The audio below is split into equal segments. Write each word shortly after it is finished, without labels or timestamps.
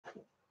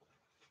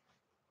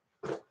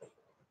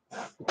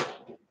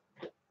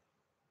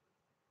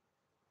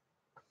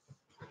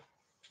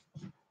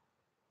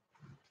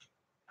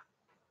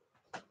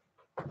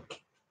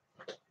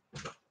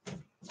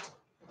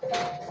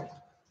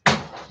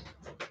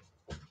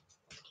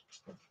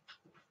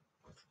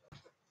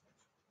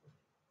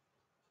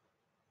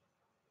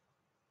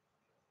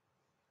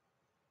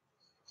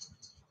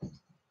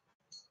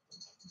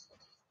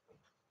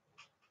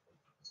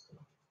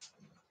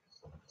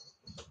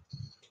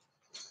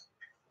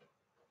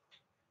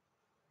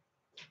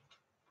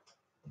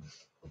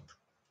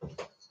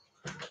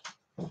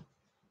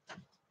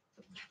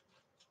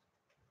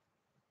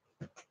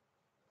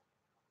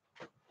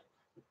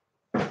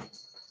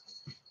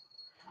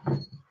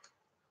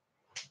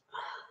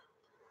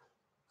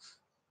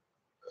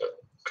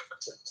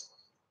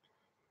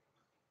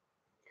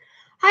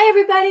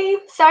everybody.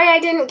 Sorry I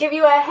didn't give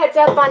you a heads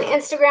up on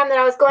Instagram that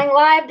I was going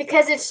live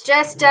because it's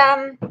just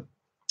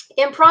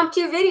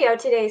impromptu video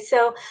today.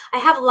 So I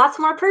have lots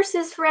more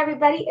purses for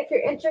everybody if you're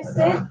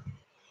interested.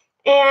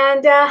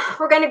 And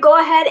we're going to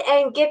go ahead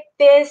and get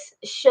this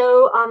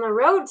show on the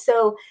road.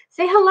 So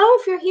say hello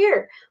if you're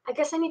here. I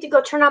guess I need to go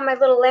turn on my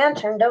little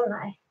lantern, don't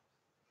I?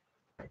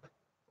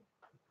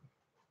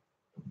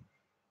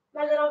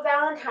 My little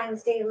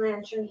Valentine's Day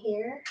lantern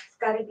here. It's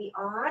got to be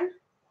on.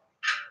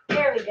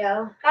 There we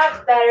go.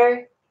 That's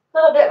better. A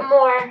little bit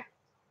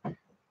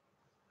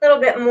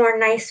more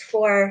nice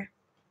for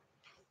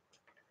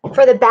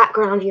the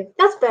background view.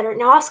 That's better.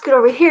 Now I'll scoot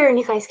over here and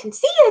you guys can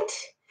see it.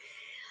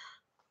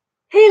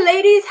 Hey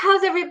ladies,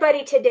 how's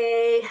everybody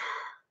today?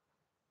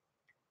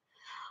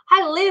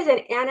 Hi Liz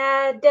and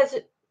Anna,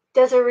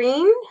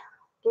 Desireen,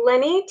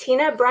 Lenny,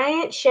 Tina,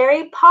 Bryant,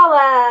 Sherry,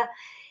 Paula,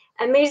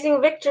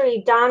 Amazing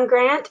Victory, Don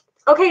Grant.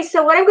 Okay,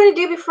 so what I'm going to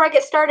do before I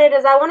get started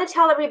is I want to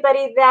tell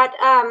everybody that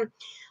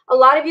a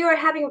lot of you are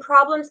having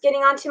problems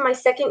getting onto my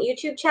second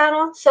YouTube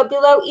channel. So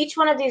below each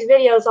one of these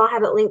videos, I'll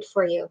have it linked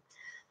for you.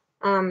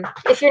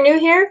 If you're new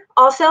here,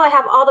 also I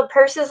have all the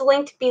purses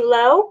linked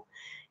below,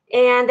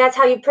 and that's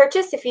how you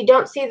purchase. If you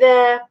don't see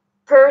the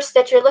purse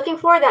that you're looking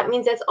for, that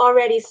means it's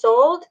already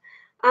sold.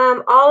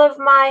 All of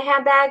my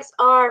handbags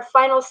are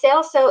final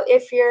sale, so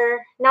if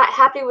you're not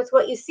happy with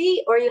what you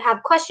see or you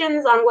have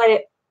questions on what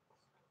it,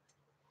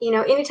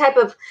 any type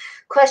of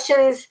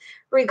questions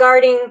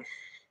regarding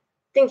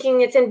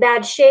thinking it's in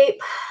bad shape,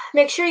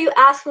 make sure you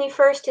ask me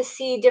first to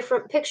see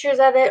different pictures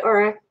of it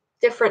or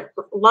different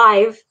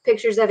live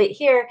pictures of it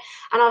here,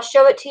 and I'll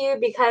show it to you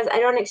because I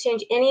don't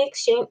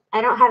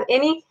I don't have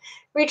any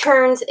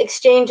returns,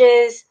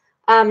 exchanges,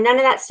 none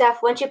of that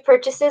stuff. Once you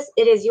purchase this,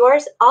 it is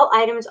yours. All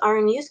items are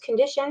in used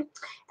condition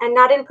and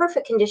not in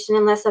perfect condition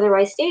unless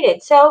otherwise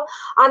stated. So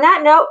on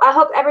that note, I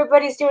hope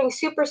everybody's doing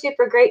super,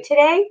 super great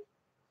today.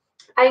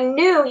 I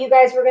knew you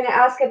guys were going to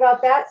ask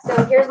about that,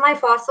 so here's my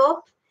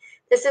fossil.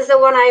 This is the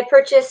one I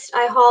purchased,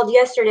 I hauled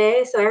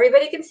yesterday, so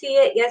everybody can see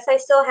it. Yes, I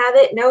still have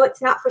it. No,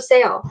 it's not for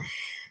sale.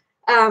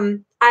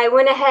 I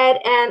went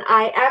ahead and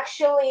I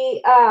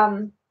actually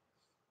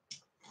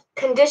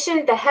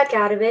conditioned the heck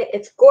out of it.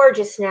 It's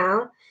gorgeous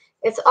now.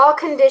 It's all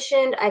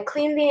conditioned. I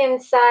cleaned the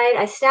inside.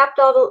 I snipped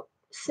all the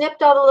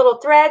little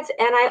threads,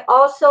 and I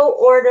also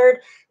ordered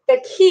the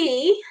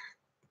key.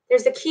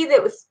 There's a key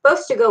that was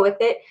supposed to go with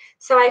it,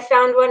 so I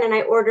found one and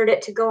I ordered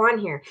it to go on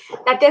here.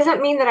 That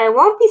doesn't mean that I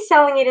won't be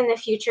selling it in the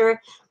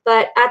future,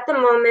 but at the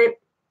moment,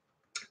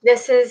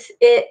 this is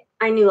it.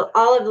 I knew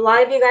a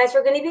lot of you guys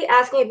were going to be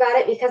asking about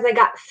it because I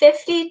got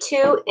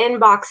 52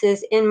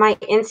 inboxes in my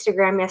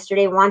Instagram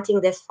yesterday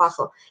wanting this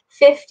fossil.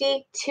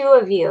 52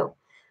 of you.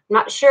 I'm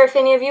not sure if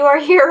any of you are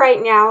here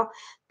right now,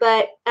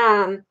 but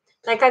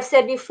like I've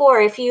said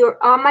before, if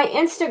you're on my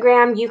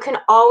Instagram, you can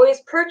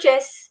always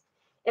purchase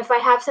if I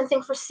have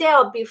something for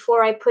sale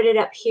before I put it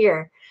up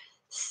here.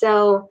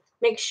 So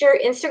make sure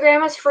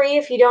Instagram is free.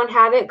 If you don't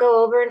have it,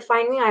 go over and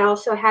find me. I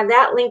also have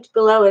that linked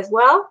below as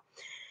well.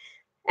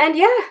 And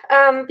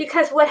yeah,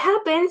 because what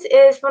happens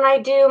is when I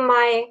do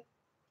my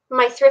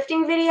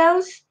thrifting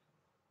videos,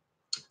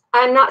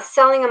 I'm not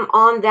selling them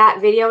on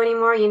that video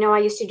anymore. I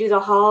used to do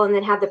the haul and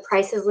then have the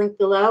prices linked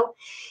below.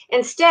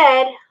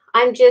 Instead,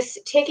 I'm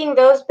just taking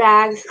those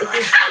bags.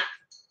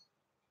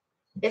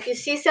 If you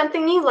see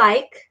something you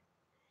like,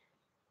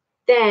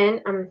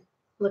 then I'm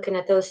looking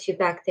at those two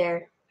back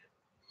there.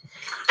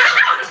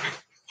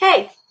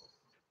 Hey,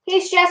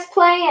 he's just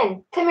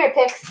playing. Come here,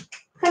 Pix.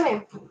 Come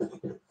here.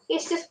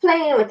 He's just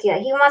playing with you.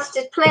 He wants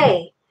to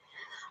play.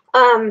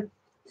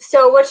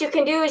 So what you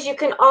can do is you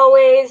can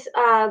always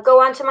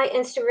go onto my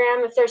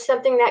Instagram if there's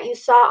something that you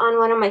saw on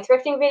one of my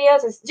thrifting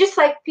videos, it's just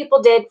like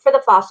people did for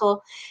the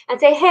fossil, and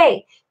say,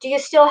 hey, do you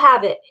still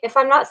have it? If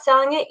I'm not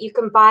selling it, you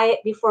can buy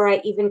it before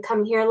I even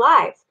come here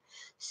live.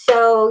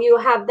 So you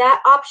have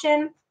that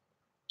option.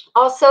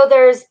 Also,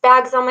 there's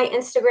bags on my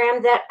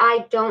Instagram that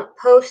I don't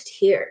post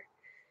here.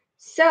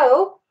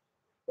 So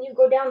you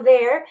go down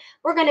there.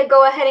 We're going to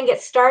go ahead and get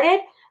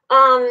started.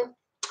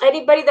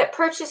 Anybody that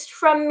purchased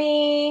from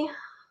me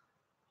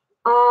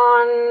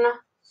on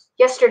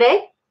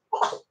yesterday,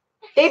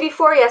 day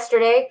before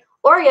yesterday,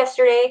 or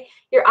yesterday,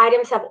 your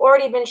items have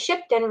already been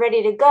shipped and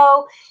ready to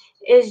go.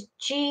 Is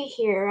G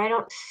here? I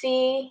don't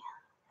see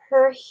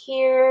her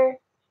here.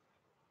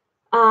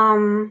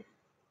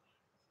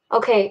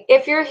 Okay,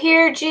 if you're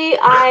here, G,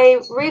 I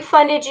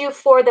refunded you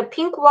for the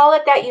pink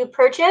wallet that you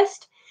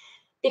purchased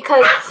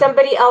because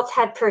somebody else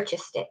had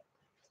purchased it.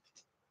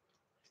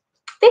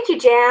 Thank you,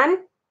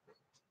 Jan.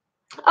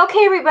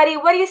 Okay, everybody,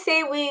 what do you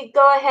say we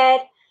go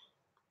ahead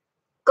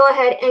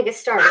and get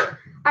started?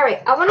 All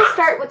right, I want to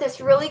start with this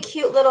really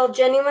cute little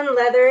genuine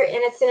leather, and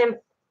it's an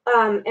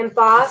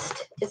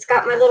embossed. It's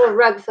got my little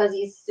rug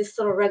fuzzies, this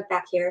little rug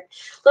back here,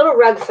 little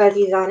rug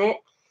fuzzies on it.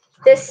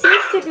 This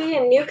seems to be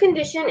in new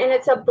condition, and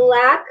it's a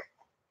black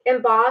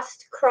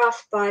embossed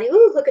crossbody.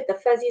 Ooh, look at the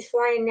fuzzies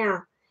flying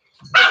now.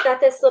 It's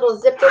got this little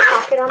zipper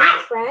pocket on the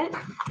front.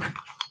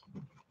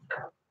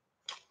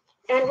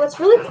 And what's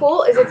really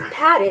cool is it's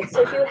padded.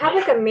 So if you have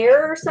like a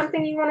mirror or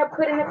something you want to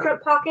put in the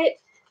front pocket,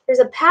 there's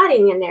a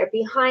padding in there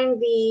behind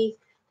the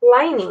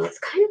lining. It's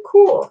kind of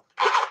cool.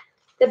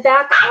 The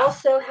back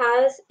also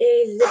has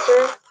a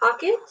zipper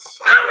pocket,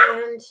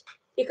 and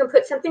you can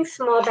put something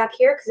small back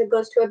here because it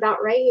goes to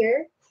about right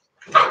here.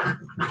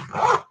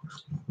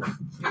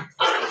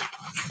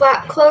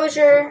 Flap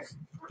closure,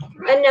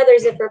 another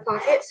zipper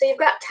pocket. So you've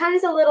got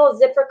tons of little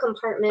zipper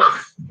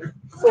compartments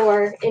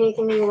for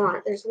anything you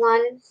want. There's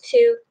 1,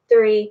 2,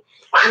 3,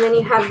 and then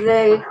you have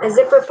a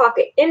zipper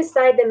pocket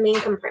inside the main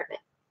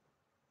compartment.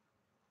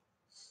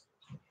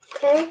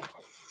 Okay,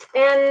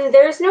 and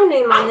there's no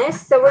name on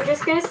this, so we're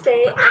just going to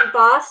say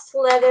embossed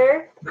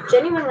leather,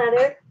 genuine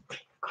leather,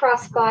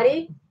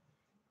 crossbody,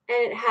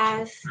 and it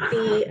has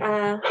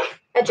the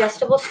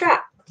adjustable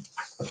strap.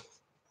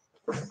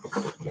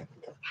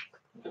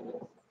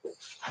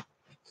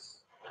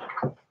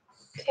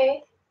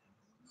 Okay,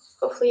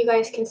 hopefully you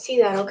guys can see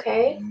that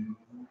okay.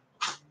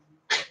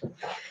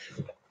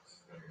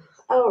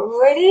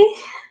 Alrighty.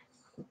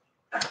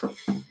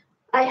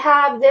 I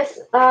have this,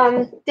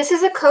 this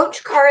is a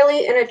Coach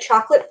Carly in a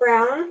chocolate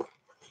brown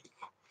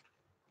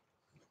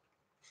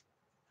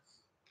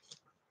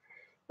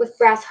with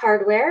brass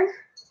hardware.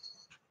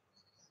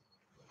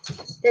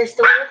 There's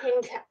the little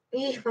hang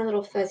tag, my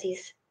little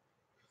fuzzies.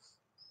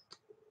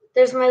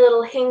 There's my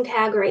little hang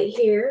tag right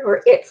here,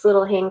 or its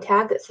little hang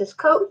tag that says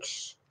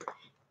Coach.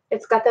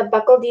 It's got the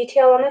buckle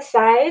detail on the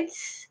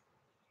sides.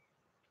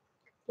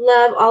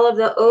 Love all of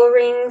the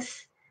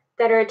O-rings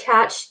that are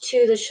attached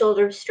to the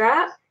shoulder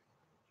strap.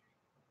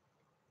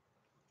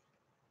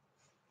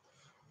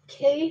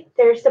 Okay,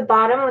 there's the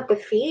bottom with the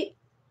feet.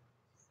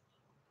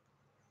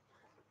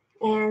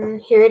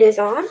 And here it is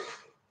on.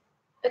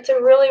 It's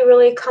a really,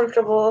 really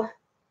comfortable,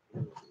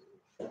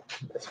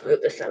 let's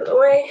move this out of the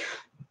way,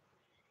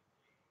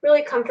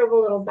 really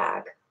comfortable little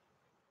bag.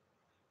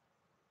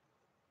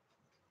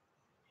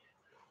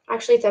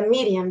 Actually, it's a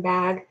medium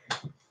bag.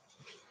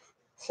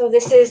 So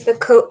this is the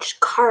Coach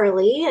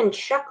Carly in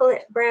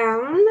chocolate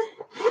brown.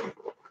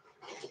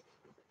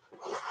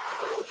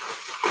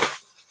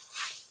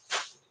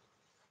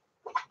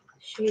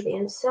 Show you the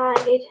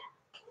inside.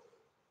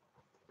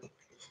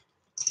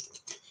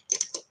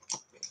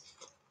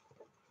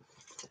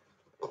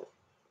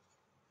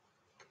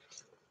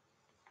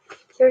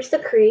 Here's the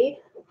Cree.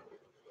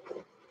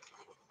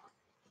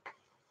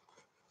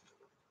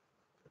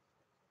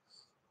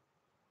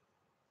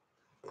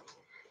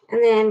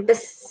 And then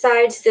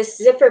besides this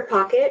zipper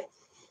pocket,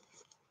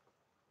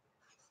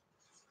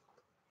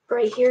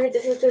 right here,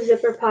 this is the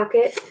zipper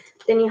pocket.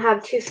 Then you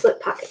have 2 slip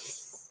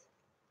pockets.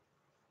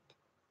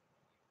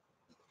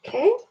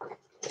 Okay.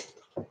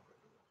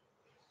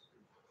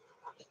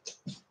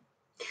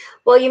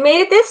 Well, you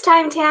made it this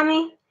time,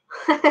 Tammy.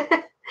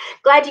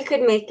 Glad you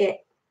could make it.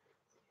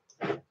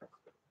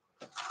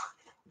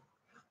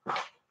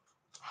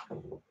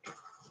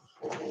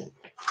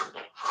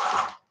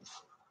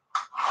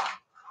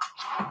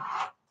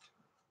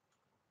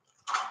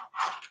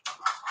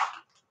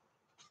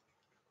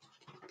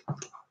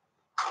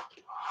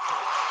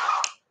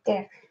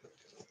 There.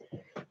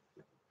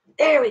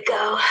 There we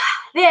go.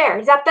 There.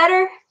 Is that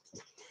better?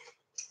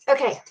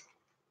 Okay.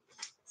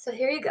 So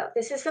here you go.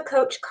 This is the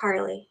Coach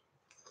Carly.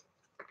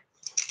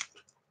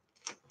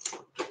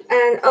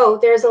 And oh,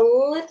 there's a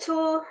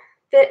little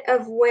bit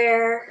of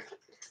wear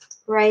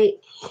right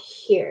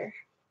here.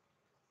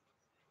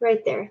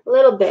 Right there. A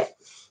little bit.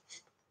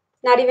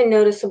 Not even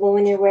noticeable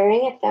when you're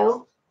wearing it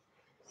though.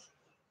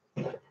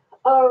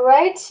 All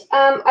right.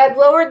 I've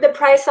lowered the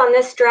price on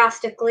this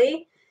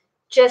drastically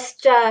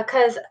just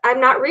because I'm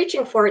not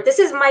reaching for it. This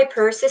is my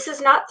purse. This is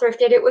not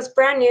thrifted. It was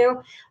brand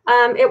new.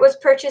 It was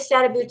purchased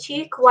at a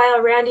boutique while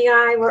Randy and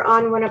I were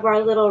on one of our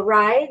little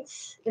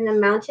rides in the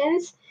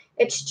mountains.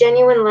 It's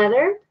genuine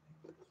leather.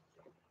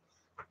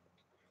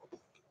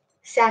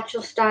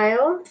 Satchel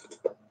style.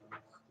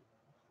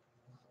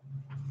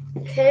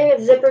 Okay,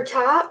 a zipper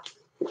top.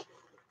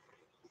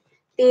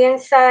 The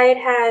inside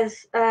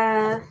has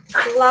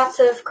lots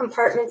of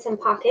compartments and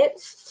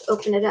pockets. Let's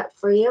open it up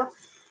for you.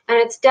 And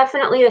it's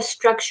definitely a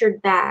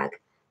structured bag.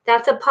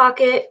 That's a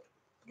pocket,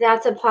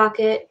 that's a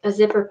pocket, a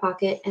zipper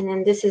pocket, and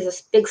then this is a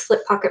big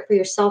slip pocket for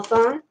your cell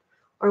phone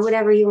or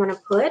whatever you want to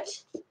put.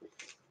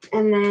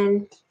 And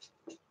then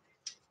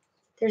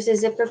there's a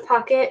zipper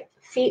pocket,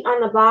 feet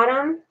on the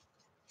bottom.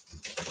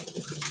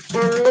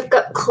 And look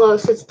up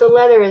close. The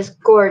leather is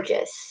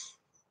gorgeous.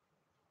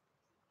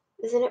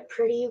 Isn't it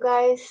pretty, you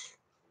guys?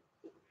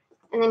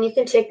 And then you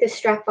can take this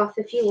strap off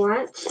if you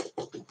want.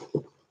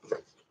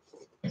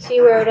 So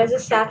you wear it as a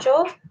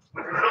satchel.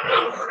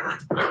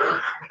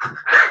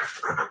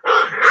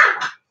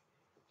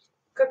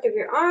 Crook of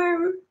your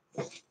arm.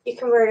 You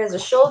can wear it as a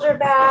shoulder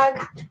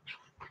bag.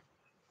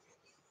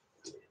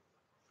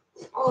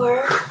 Or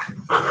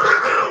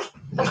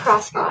a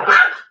crossbody.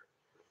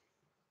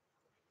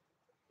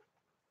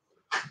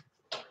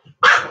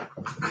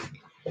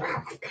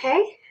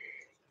 Okay.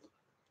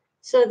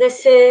 So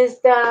this is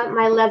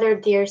my leather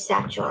deer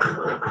satchel.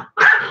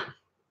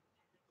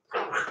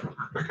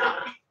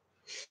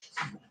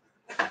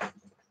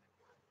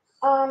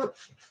 Oh,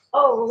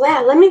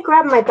 wow, let me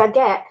grab my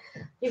baguette.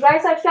 You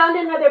guys, I found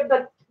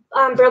another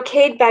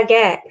brocade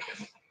baguette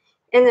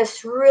in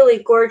this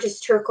really gorgeous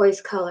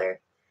turquoise color.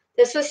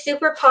 This was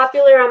super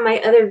popular on my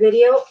other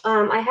video.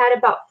 I had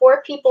about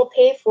 4 people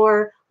pay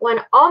for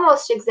one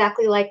almost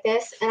exactly like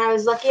this, and I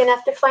was lucky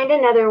enough to find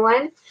another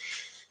one.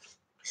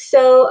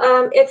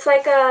 So it's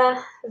like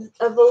a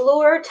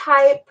velour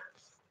type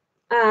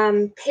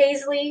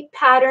paisley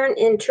pattern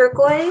in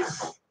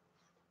turquoise.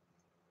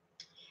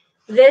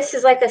 This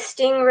is like a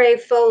stingray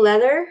faux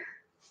leather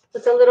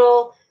with a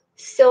little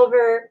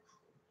silver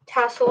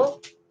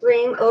tassel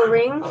ring,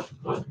 O-ring.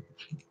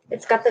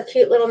 It's got the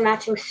cute little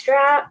matching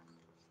strap.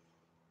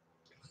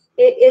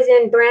 It is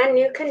in brand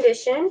new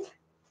condition.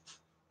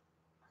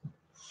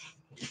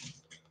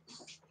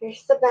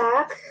 Here's the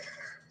back.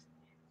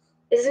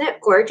 Isn't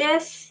it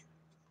gorgeous?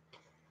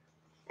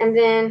 And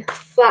then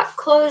flap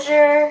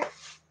closure.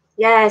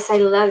 Yes, I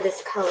love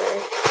this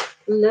color.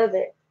 Love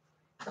it.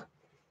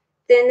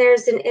 Then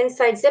there's an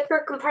inside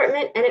zipper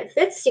compartment, and it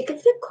fits. You can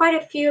fit quite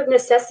a few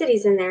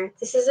necessities in there.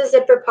 This is a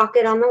zipper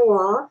pocket on the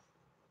wall.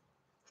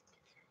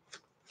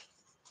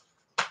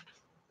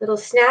 Little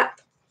snap.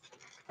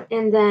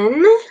 And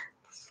then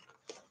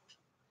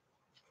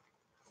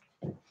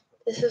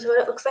this is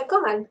what it looks like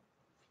on.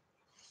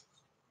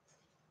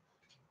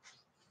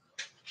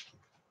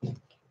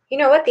 You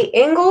know what? The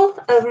angle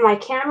of my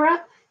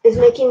camera is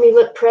making me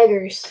look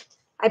preggers.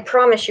 I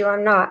promise you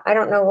I'm not. I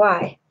don't know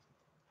why.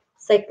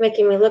 It's like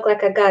making me look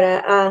like I got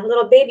a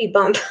little baby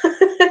bump.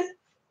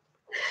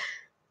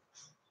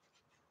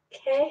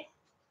 Okay.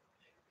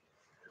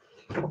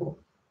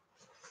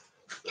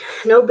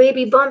 No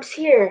baby bumps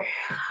here.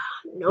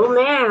 No,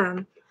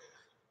 ma'am.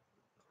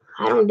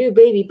 I don't do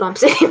baby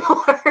bumps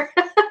anymore.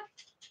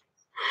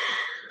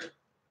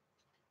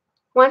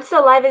 Once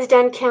the live is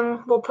done,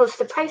 Kim will post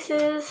the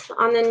prices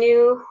on the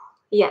new,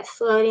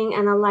 yes, loading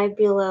and the live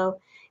below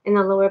in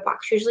the lower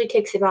box. Usually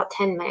takes about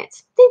 10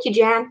 minutes. Thank you,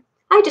 Jan.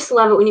 I just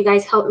love it when you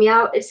guys help me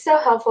out. It's so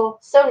helpful,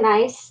 so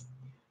nice.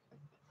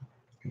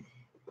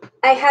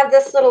 I have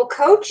this little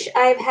coach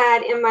I've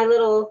had in my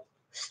little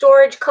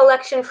storage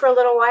collection for a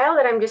little while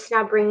that I'm just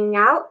now bringing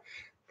out.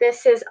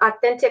 This is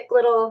authentic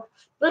little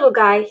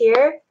guy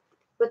here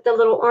with the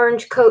little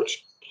orange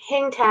coach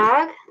hang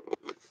tag.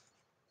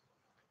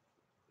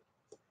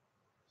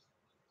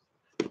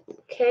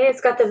 Okay,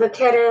 it's got the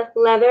Vaqueta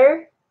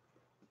leather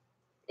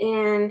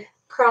and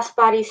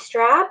crossbody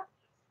strap.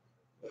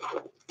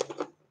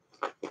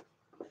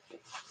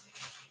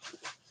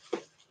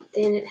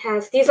 Then it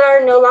has, these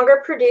are no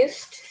longer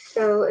produced,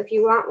 so if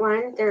you want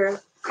one,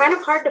 they're kind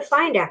of hard to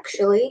find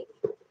actually.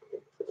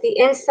 The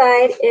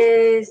inside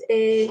is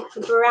a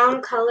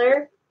brown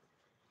color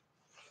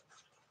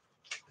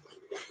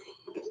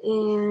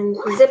and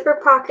zipper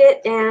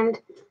pocket and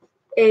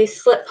a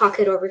slip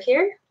pocket over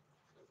here.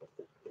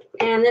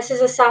 And this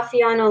is a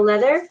Saffiano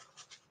leather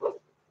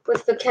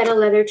with Vaqueta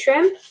leather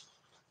trim.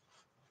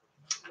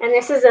 And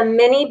this is a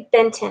mini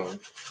Benton.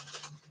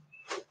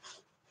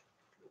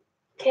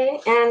 Okay,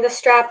 and the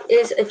strap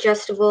is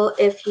adjustable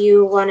if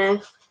you want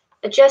to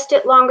adjust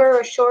it longer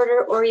or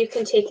shorter, or you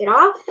can take it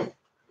off.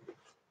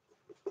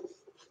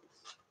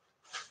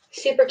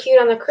 Super cute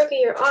on the crook of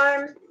your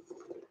arm,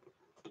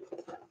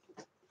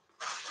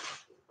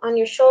 on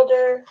your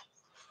shoulder,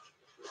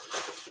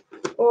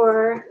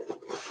 or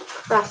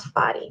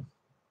crossbody.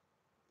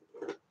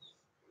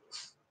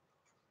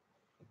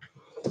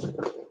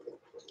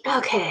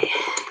 Okay.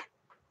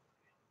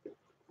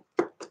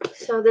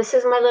 So this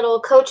is my little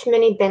Coach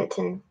Mini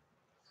Benton.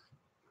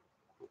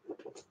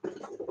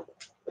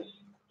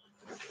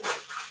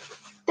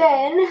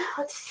 Then,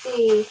 let's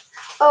see.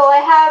 Oh, I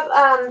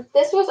have,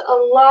 this was a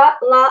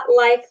lot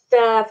like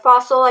the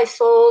fossil I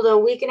sold a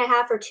week and a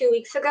half or 2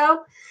 weeks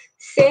ago.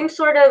 Same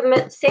sort of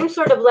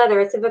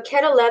leather. It's a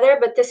Vaqueta leather,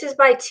 but this is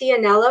by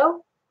Tianello.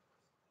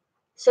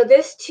 So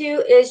this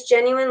too is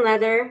genuine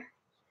leather.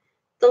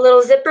 The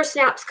little zipper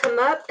snaps come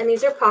up, and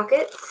these are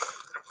pockets.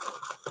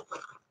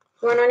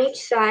 One on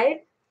each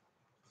side.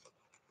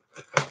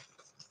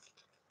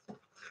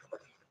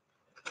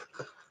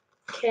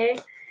 Okay.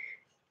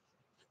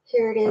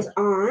 Here it is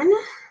on.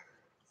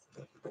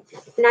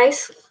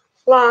 Nice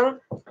long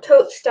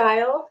tote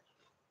style.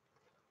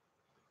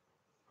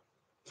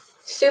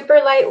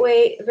 Super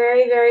lightweight,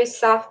 very, very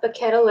soft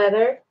Vaqueta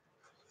leather.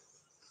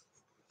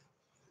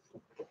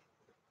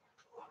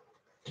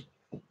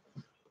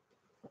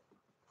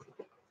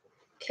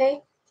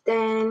 Okay,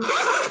 then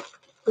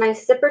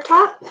nice zipper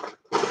top.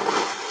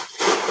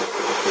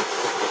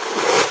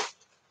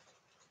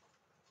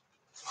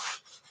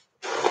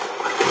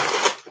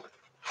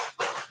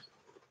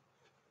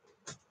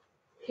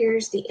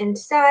 Here's the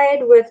inside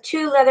with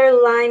 2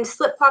 leather-lined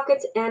slip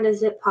pockets and a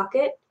zip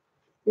pocket.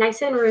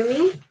 Nice and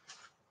roomy.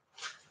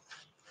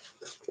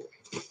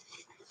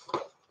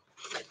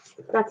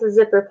 That's a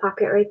zipper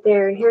pocket right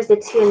there. And here's the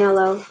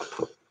Tianello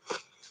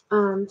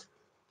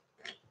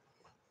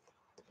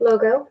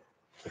logo.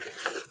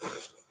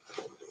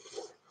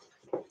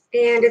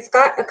 And it's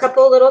got a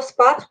couple little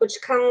spots which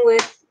come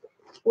with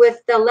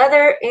with the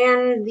leather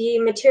and the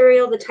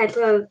material, the type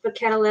of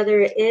vacata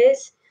leather it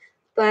is,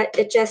 but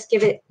it just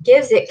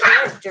gives it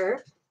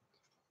character,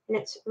 and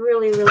it's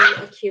really,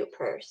 really a cute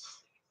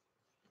purse.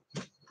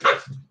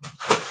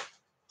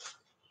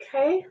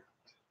 Okay.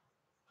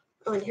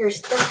 Oh, and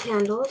here's the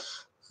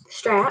handles,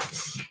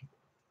 straps.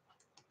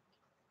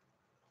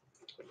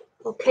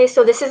 Okay,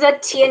 so this is a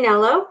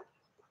Tianello.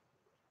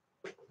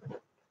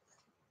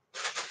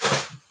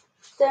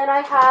 Then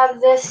I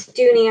have this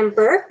Dooney and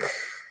Burke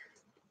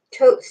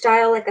tote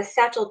style, like a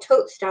satchel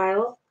tote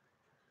style.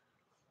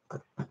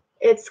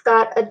 It's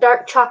got a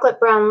dark chocolate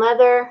brown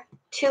leather,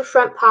 2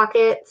 front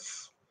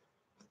pockets.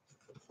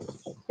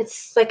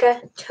 It's like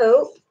a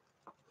tote.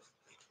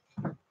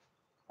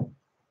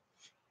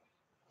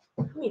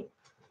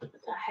 What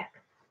the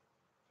heck?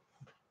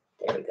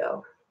 There we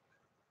go.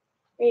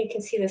 There you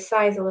can see the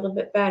size a little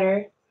bit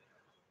better.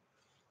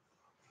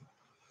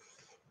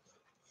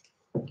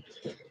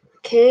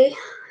 Okay,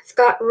 it's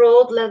got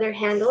rolled leather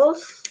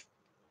handles.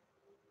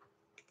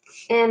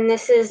 And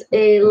this is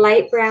a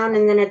light brown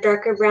and then a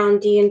darker brown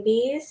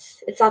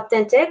D&Bs. It's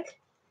authentic.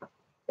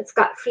 It's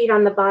got feet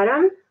on the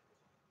bottom.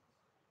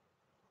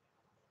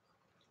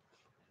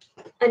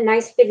 A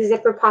nice big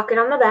zipper pocket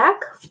on the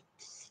back.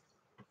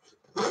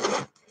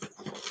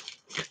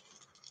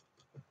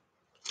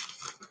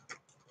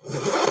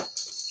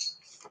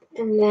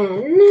 And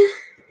then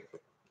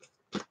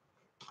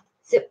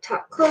zip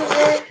top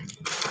closer.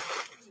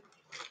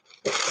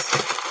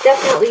 It's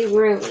definitely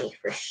roomy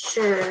for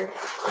sure.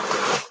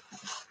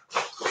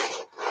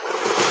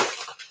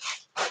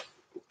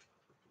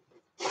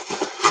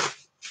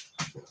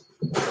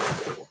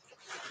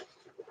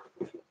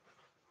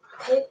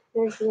 Okay,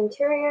 there's the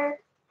interior.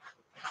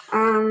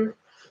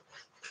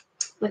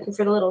 Looking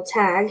for the little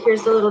tag.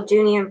 Here's the little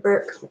Dooney and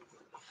Burke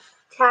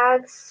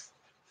tags.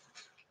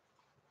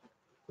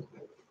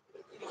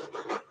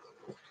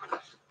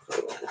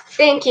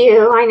 Thank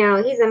you. I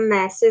know, he's a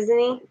mess, isn't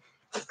he?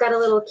 It's got a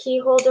little key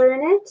holder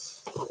in it.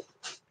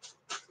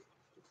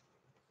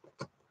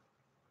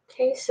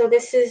 Okay, so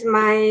this is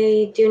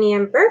my Dooney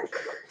and Burke.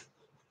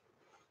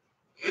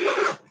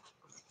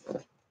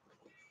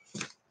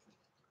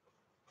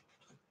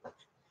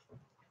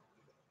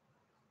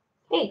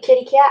 Hey,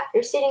 kitty cat,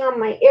 you're sitting on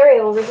my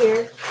area over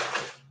here.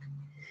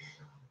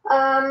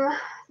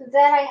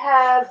 Then I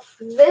have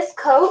this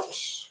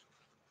coach.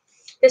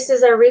 This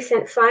is a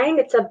recent find.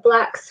 It's a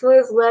black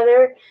smooth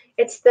leather.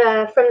 It's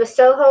from the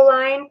Soho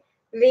line.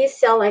 These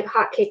sell like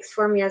hotcakes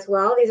for me as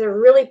well. These are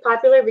really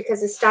popular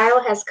because the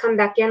style has come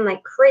back in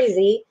like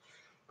crazy.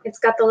 It's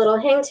got the little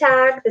hang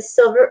tag.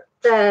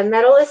 The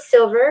metal is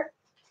silver.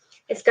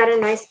 It's got a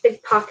nice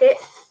big pocket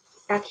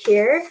back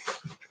here.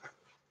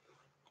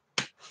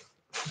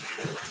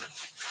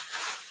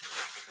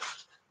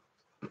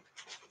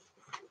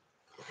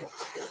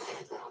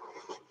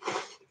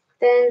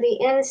 Then the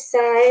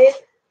inside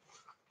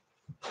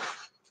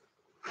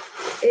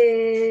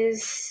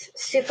is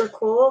super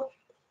cool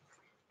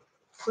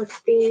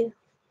with the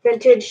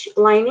vintage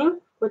lining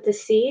with the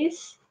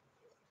C's.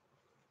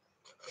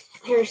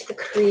 Here's the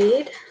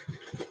creed.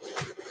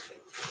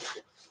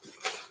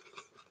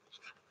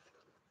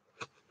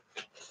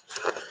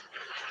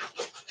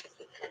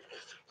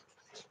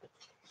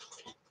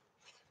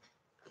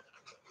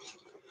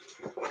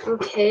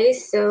 Okay,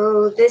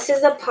 so this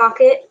is a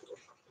pocket.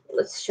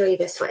 Let's show you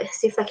this way.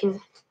 See if I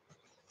can.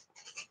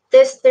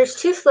 There's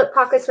 2 slip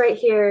pockets right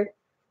here.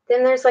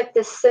 Then there's like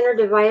this center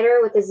divider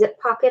with a zip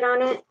pocket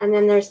on it, and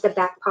then there's the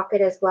back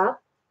pocket as well.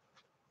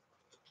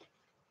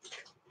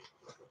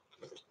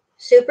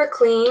 Super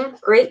clean,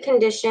 great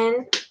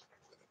condition.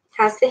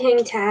 Has the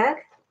hang tag.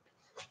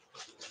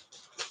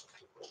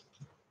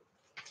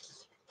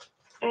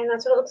 And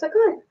that's what it looks like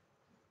on.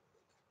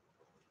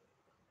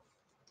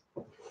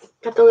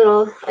 Got the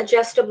little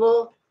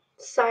adjustable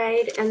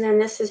side, and then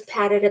this is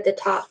padded at the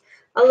top.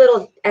 A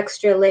little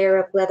extra layer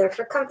of leather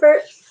for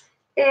comfort,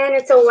 and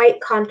it's a white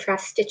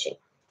contrast stitching.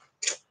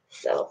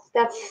 So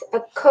that's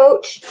a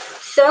Coach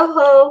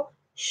Soho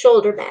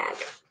shoulder bag.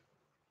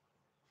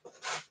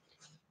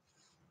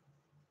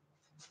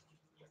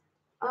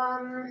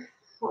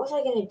 What was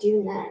I gonna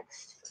do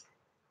next?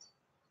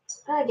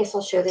 I guess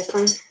I'll show this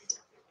one.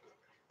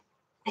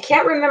 I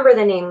can't remember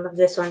the name of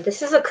this one.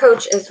 This is a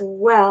Coach as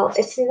well.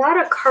 It's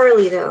not a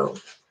Carly though.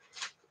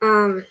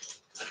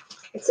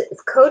 It's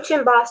Coach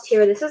embossed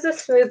here. This is a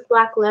smooth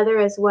black leather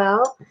as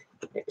well.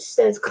 It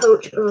says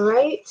Coach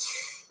right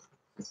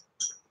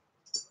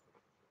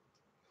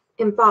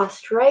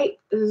embossed right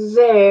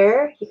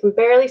there. You can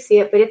barely see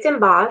it, but it's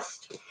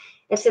embossed.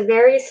 It's a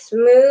very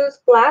smooth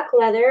black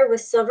leather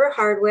with silver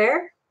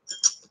hardware,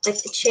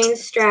 like the chain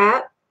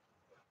strap.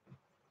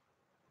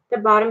 The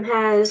bottom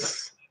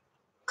has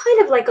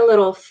kind of like a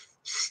little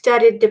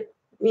studded,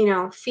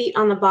 feet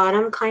on the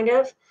bottom, kind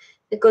of.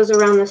 It goes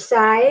around the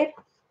side.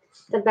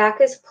 The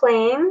back is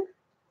plain.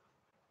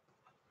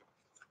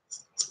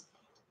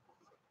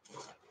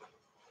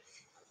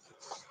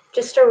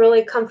 Just a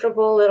really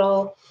comfortable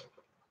little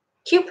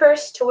cute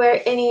purse to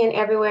wear any and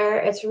everywhere.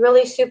 It's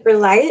really super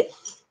light.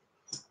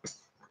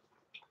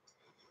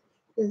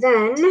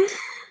 Then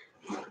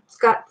it's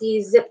got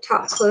the zip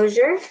top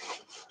closure.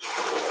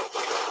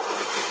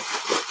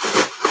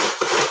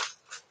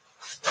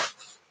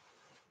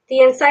 The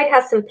inside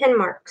has some pin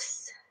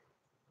marks.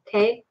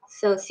 Okay,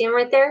 so see them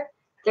right there?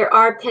 There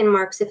are pin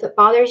marks. If it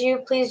bothers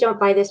you, please don't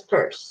buy this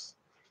purse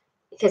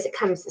because it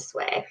comes this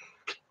way.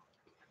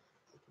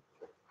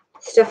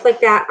 Stuff like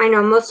that. I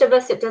know most of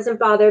us it doesn't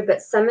bother,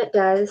 but some it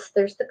does.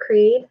 There's the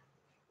Creed.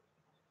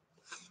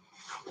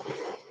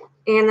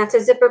 And that's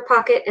a zipper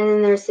pocket, and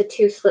then there's the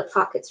 2 slip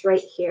pockets right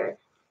here.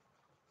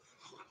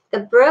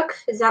 The Brook,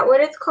 is that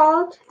what it's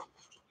called?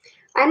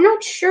 I'm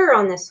not sure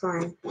on this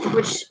one,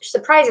 which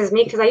surprises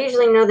me because I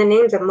usually know the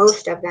names of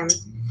most of them.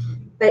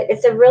 But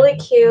it's a really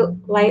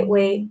cute,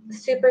 lightweight,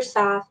 super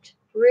soft,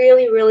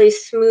 really, really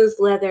smooth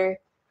leather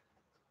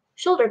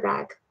shoulder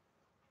bag.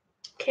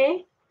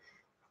 Okay.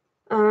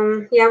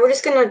 Yeah, we're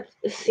just gonna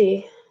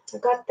see. I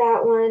got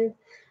that one.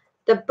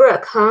 The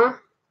Brook, huh?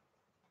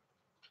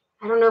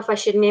 I don't know if I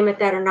should name it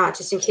that or not,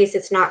 just in case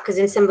it's not, because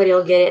then somebody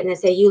will get it and they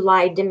say, you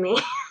lied to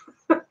me.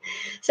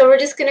 So we're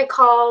just going to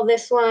call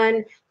this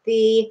one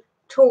the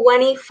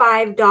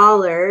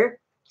 $25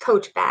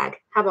 Coach bag.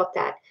 How about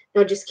that?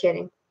 No, just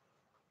kidding.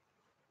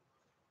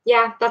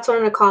 Yeah, that's what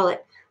I'm going to call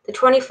it. The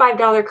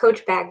 $25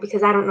 Coach bag,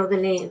 because I don't know the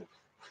name.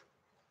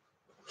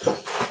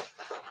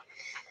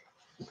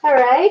 All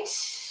right.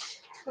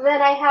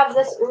 Then I have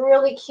this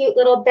really cute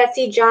little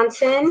Betsy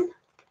Johnson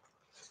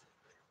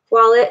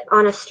wallet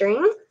on a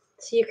string.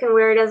 So you can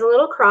wear it as a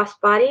little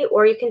crossbody,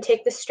 or you can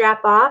take the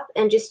strap off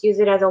and just use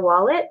it as a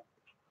wallet.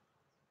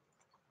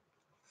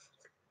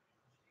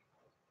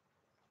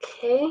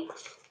 Okay.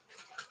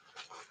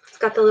 It's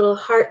got the little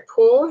heart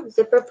pull,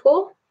 zipper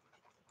pull.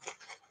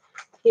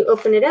 You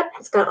open it up,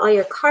 it's got all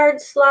your card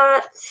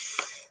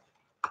slots.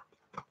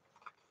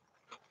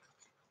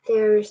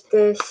 There's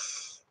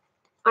this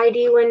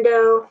ID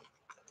window,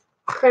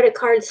 credit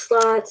card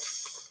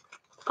slots,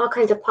 all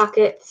kinds of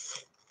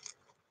pockets.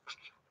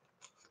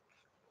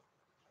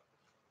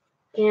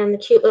 And the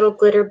cute little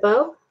glitter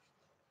bow.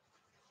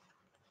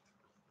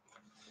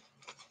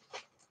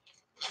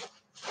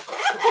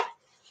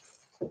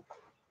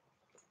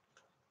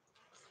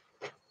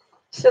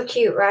 So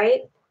cute,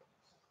 right?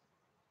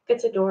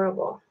 It's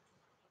adorable.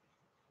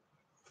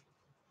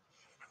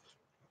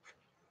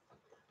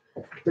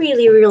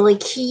 Really, really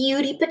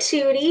cutie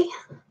patootie.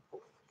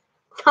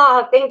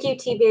 Ah, thank you,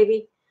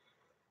 T-Baby.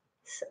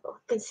 So you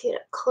can see it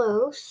up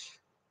close.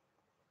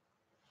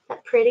 Isn't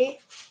that pretty?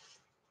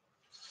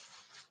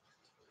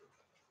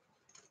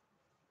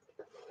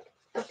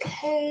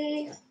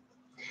 Okay.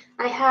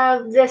 I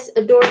have this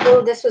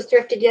adorable, this was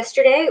thrifted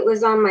yesterday. It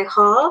was on my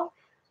haul.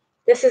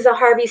 This is a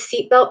Harvey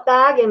seatbelt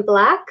bag in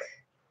black.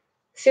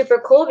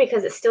 Super cool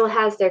because it still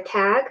has their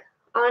tag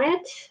on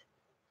it.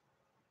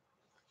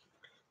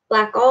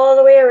 Black all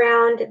the way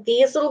around.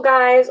 These little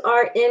guys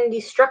are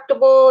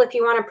indestructible. If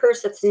you want a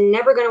purse that's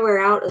never going to wear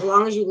out as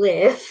long as you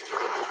live,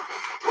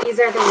 these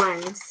are the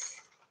ones.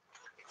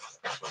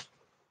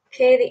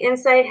 Okay, the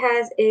inside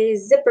has a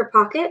zipper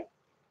pocket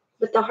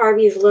with the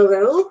Harvey's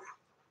logo.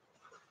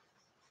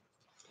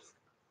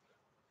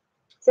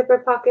 Zipper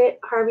pocket,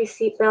 Harvey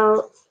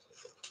seatbelt,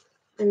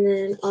 and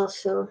then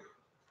also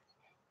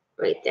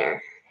right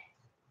there.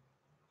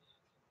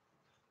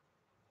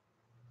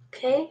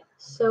 Okay,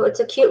 so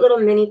it's a cute little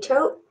mini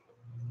tote.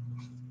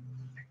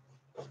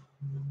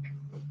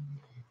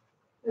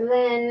 And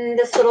then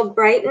this little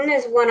Brighton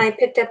is one I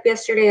picked up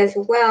yesterday as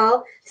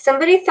well.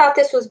 Somebody thought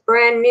this was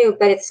brand new,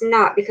 but it's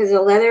not because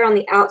the leather on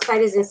the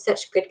outside is in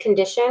such good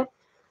condition.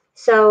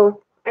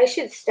 So I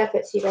should step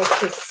it so you guys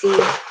can see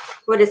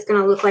what it's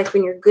going to look like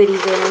when your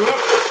goodies are in it.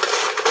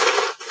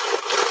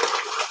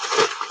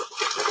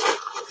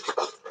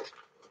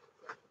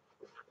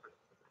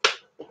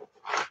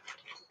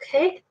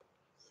 Okay,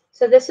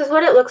 so this is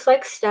what it looks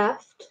like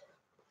stuffed.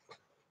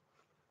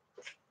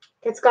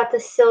 It's got the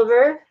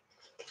silver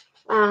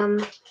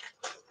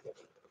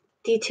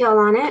detail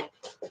on it.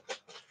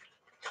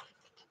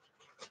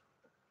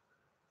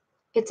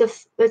 It's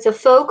a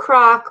faux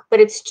croc, but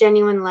it's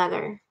genuine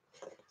leather.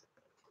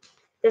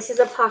 This is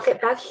a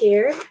pocket back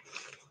here.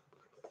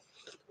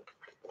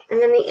 And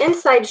then the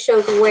inside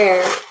shows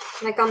wear.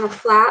 Like on the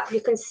flap,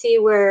 you can see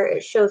where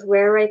it shows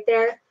wear right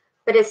there,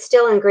 but it's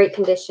still in great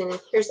condition.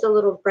 Here's the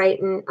little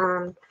Brighton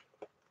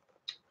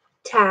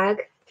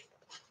tag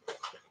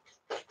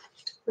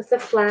with the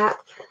flap.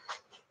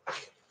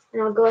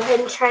 And I'll go ahead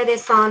and try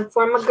this on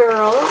for my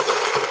girls.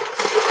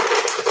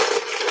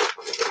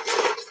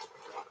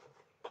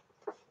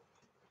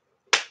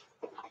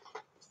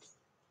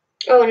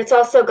 Oh, and it's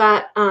also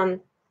got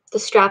the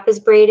strap is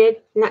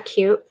braided. Isn't that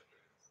cute?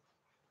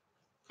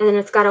 And then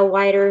it's got a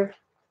wider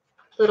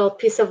little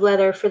piece of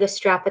leather for the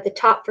strap at the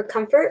top for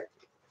comfort.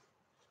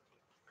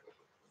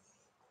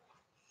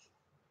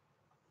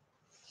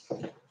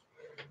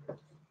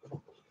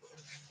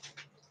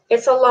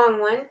 It's a long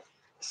one,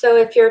 so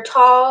if you're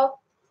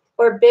tall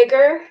or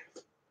bigger,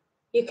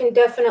 you can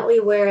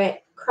definitely wear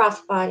it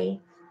crossbody.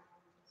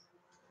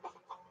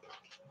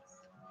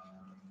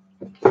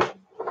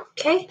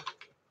 Okay.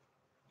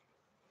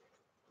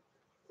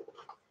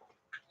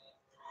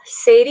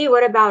 Sadie,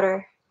 what about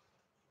her?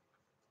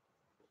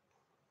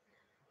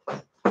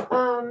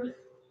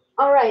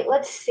 All right,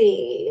 let's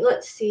see.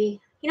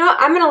 You know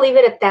what? I'm going to leave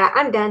it at that.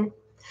 I'm done.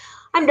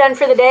 I'm done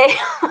for the day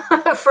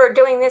for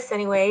doing this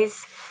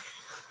anyways.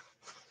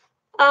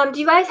 Do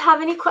you guys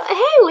have any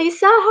Hey,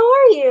 Lisa, how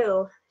are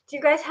you? Do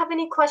you guys have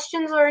any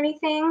questions or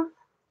anything?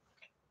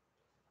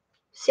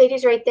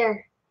 Sadie's right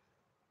there.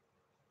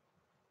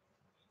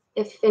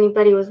 If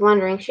anybody was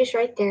wondering, she's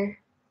right there.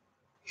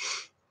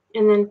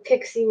 And then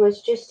Pixie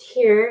was just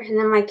here, and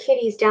then my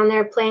kitty's down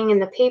there playing in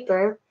the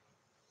paper.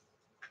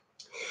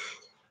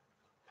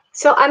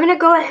 So I'm going to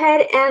go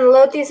ahead and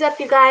load these up,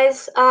 you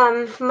guys.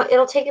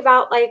 It'll take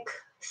about, like,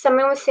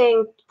 Paula was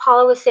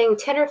saying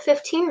 10 or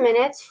 15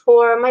 minutes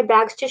for my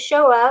bags to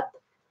show up.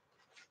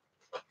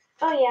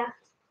 Oh, yeah.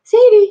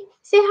 Sadie,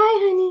 say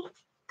hi, honey.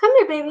 Come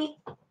here, baby.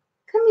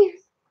 Come here.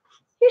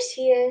 Here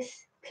she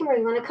is. Come here.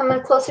 You want to come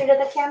in closer to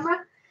the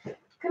camera?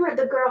 Come here,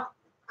 the girl.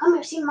 Come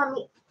here. See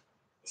mommy.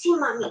 See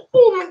mommy.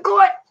 Oh, my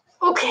God.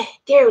 Okay.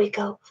 There we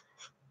go.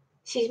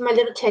 She's my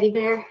little teddy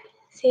bear.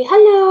 Say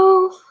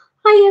hello.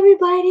 Hi,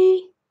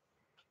 everybody.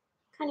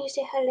 Can you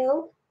say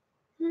hello?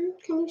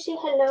 Can you say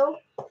hello?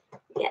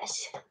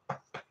 Yes.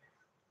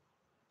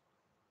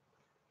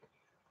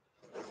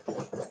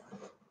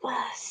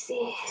 Let's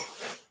see.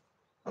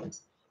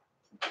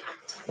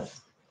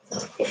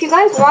 If you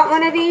guys want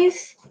one of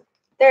these,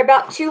 they're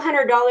about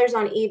 $200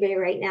 on eBay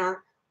right now.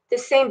 The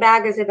same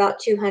bag is about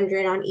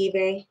 $200 on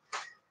eBay.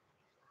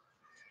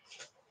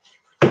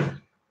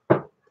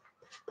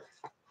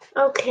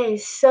 Okay,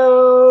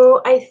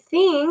 so I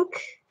think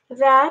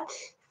that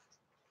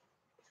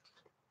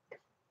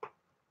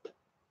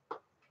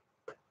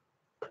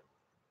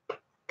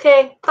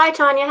okay, bye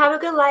Tanya, have a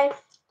good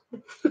life.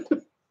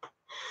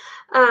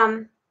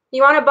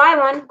 You want to buy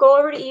one, go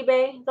over to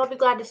eBay. They'll be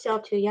glad to sell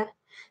to you.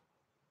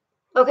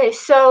 Okay,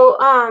 so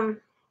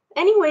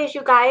anyways,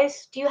 you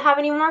guys, do you have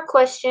any more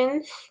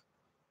questions?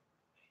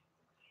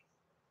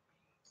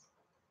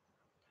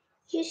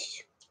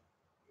 Yes.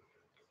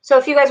 So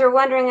if you guys are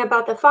wondering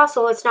about the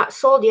fossil, it's not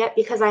sold yet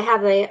because I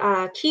have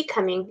a key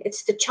coming.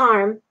 It's the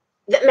charm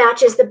that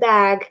matches the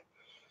bag.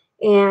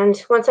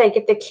 And once I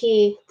get the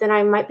key, then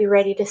I might be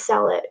ready to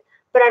sell it.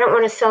 But I don't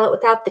want to sell it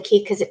without the key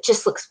because it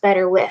just looks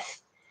better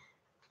with.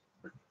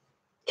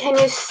 Can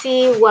you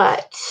see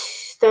what?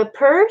 The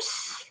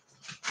purse?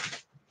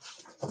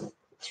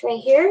 It's right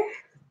here.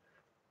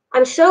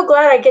 I'm so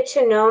glad I get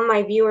to know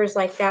my viewers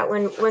like that.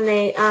 When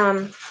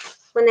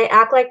they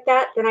act like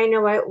that, then I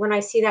know when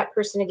I see that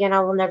person again, I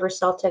will never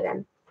sell to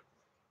them.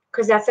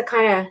 Because that's the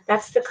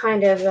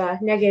kind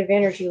of negative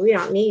energy we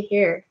don't need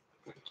here.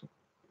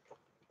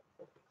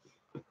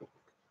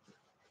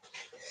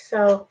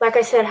 So, like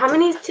I said, how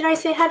many did I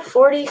say had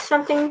 40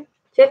 something?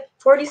 I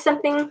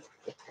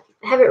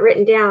have it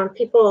written down.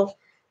 People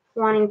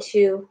wanting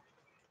to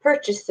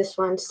purchase this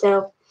one.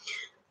 So,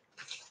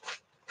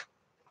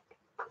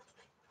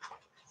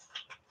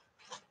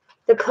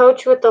 the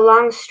coach with the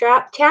long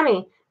strap,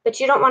 Tammy,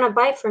 but you don't want to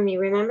buy from me,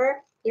 remember?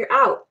 You're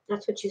out.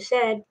 That's what you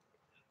said.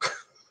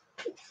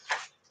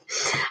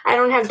 I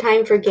don't have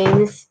time for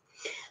games.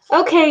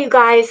 Okay, you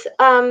guys.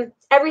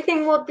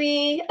 Everything will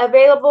be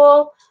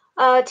available.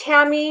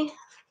 Tammy,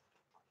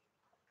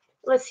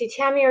 let's see.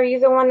 Tammy, are you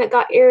the one that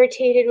got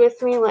irritated with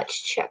me?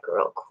 Let's check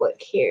real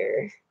quick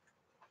here.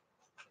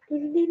 I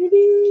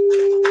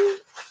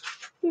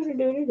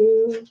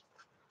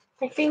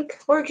think,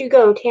 where'd you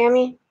go,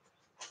 Tammy?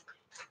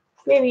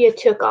 Maybe you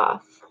took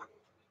off.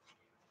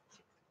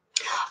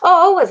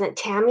 Oh, it wasn't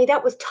Tammy.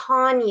 That was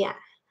Tanya.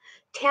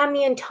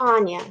 Tammy and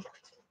Tanya.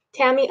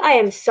 Tammy, I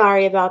am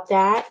sorry about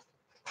that.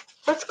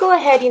 Let's go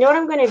ahead. You know what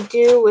I'm going to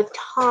do with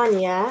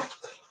Tanya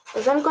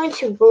is I'm going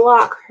to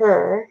block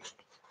her.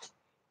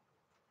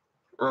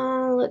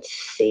 Let's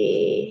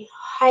see.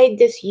 Hide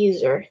this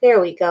user.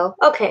 There we go.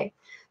 Okay.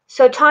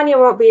 So Tanya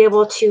won't be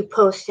able to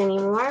post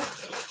anymore.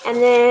 And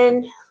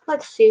then,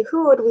 let's see.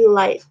 Who would we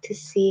like to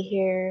see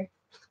here?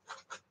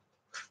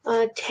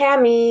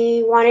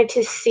 Tammy wanted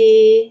to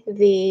see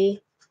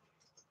the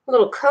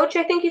little coach,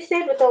 I think you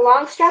said, with the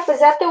long strap.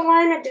 Is that the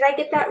one? Did I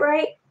get that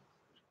right?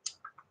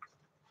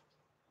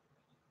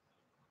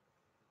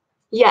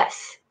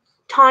 Yes.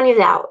 Tanya's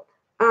out.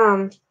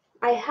 I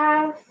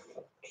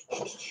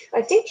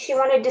think she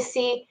wanted to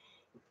see,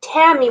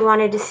 Tammy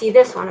wanted to see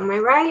this one. Am I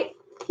right?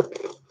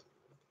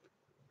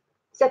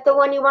 Is that the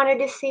one you wanted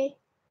to see?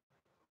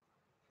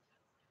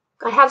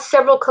 I have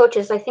several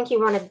coaches. I think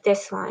you wanted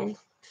this one.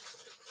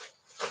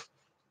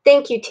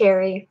 Thank you,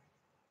 Terry.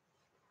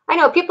 I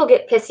know people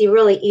get pissy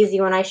really easy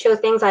when I show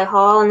things I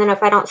haul, and then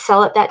if I don't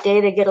sell it that day,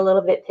 they get a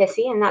little bit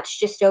pissy, and that's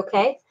just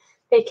okay.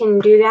 They can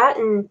do that.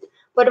 And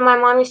what did my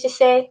mom used to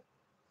say?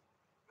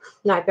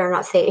 No, I better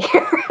not say it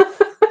here.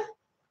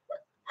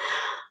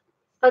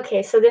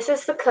 Okay, so this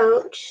is the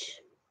coach.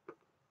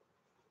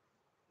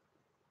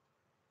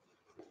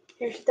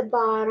 Here's the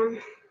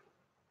bottom.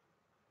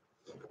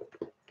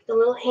 The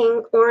little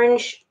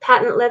orange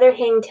patent leather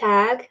hang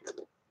tag,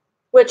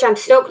 which I'm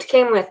stoked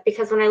came with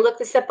because when I looked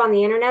this up on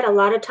the internet, a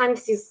lot of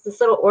times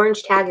this little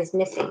orange tag is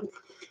missing.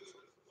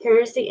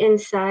 Here's the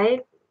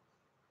inside.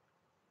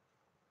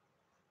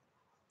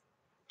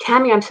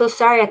 Tammy, I'm so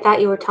sorry. I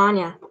thought you were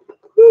Tanya.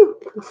 Whew,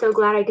 I'm so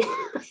glad I did.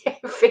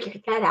 I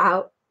figured that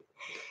out.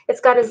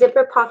 It's got a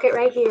zipper pocket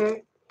right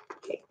here.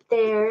 Right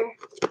there.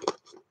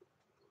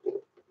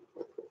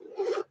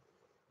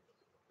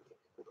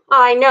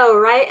 Oh, I know,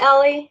 right,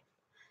 Ellie?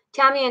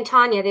 Tammy and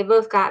Tanya, they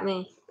both got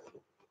me.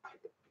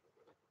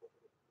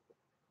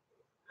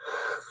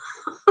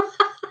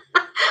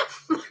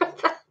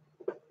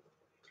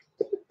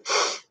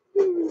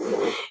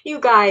 You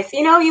guys,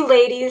 you know, you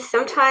ladies,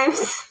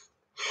 sometimes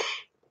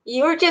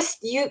you're just,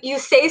 you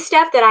say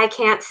stuff that I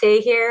can't say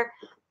here,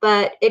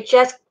 but it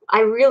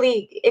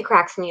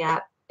cracks me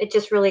up. It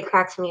just really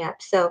cracks me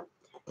up. So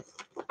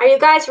are you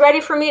guys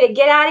ready for me to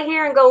get out of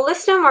here and go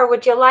list them, or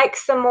would you like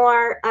some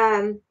more,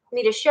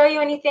 me to show you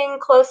anything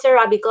closer?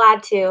 I'll be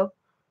glad to.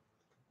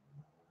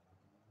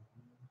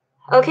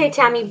 Okay,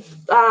 Tammy,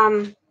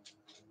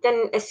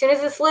 then as soon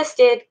as it's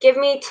listed, give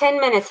me 10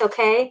 minutes,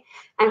 okay?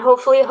 And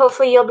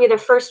hopefully you'll be the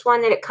first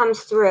one that it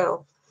comes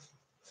through.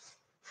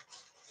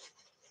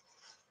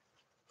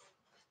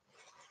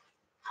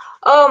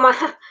 Oh my,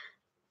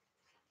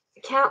 I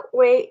can't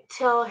wait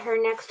till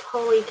her next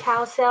Holy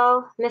Cow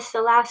sale. Missed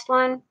the last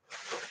one.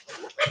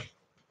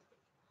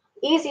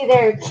 Easy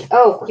there.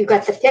 Oh, you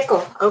got the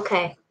pickle.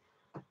 Okay.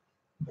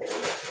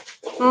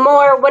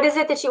 More, what is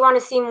it that you want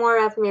to see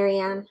more of,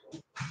 Marianne?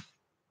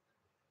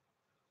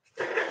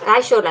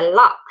 I showed a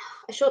lot.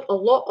 I showed a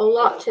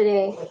lot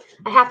today.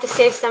 I have to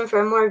save some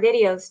for more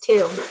videos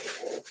too.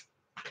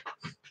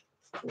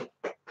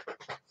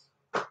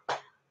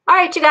 All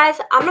right, you guys,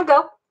 I'm gonna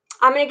go.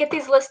 I'm gonna get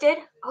these listed.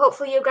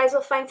 Hopefully you guys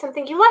will find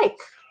something you like,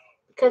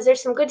 because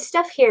there's some good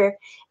stuff here.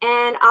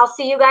 And I'll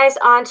see you guys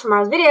on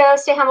tomorrow's video.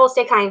 Stay humble,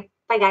 stay kind.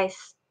 Bye,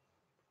 guys.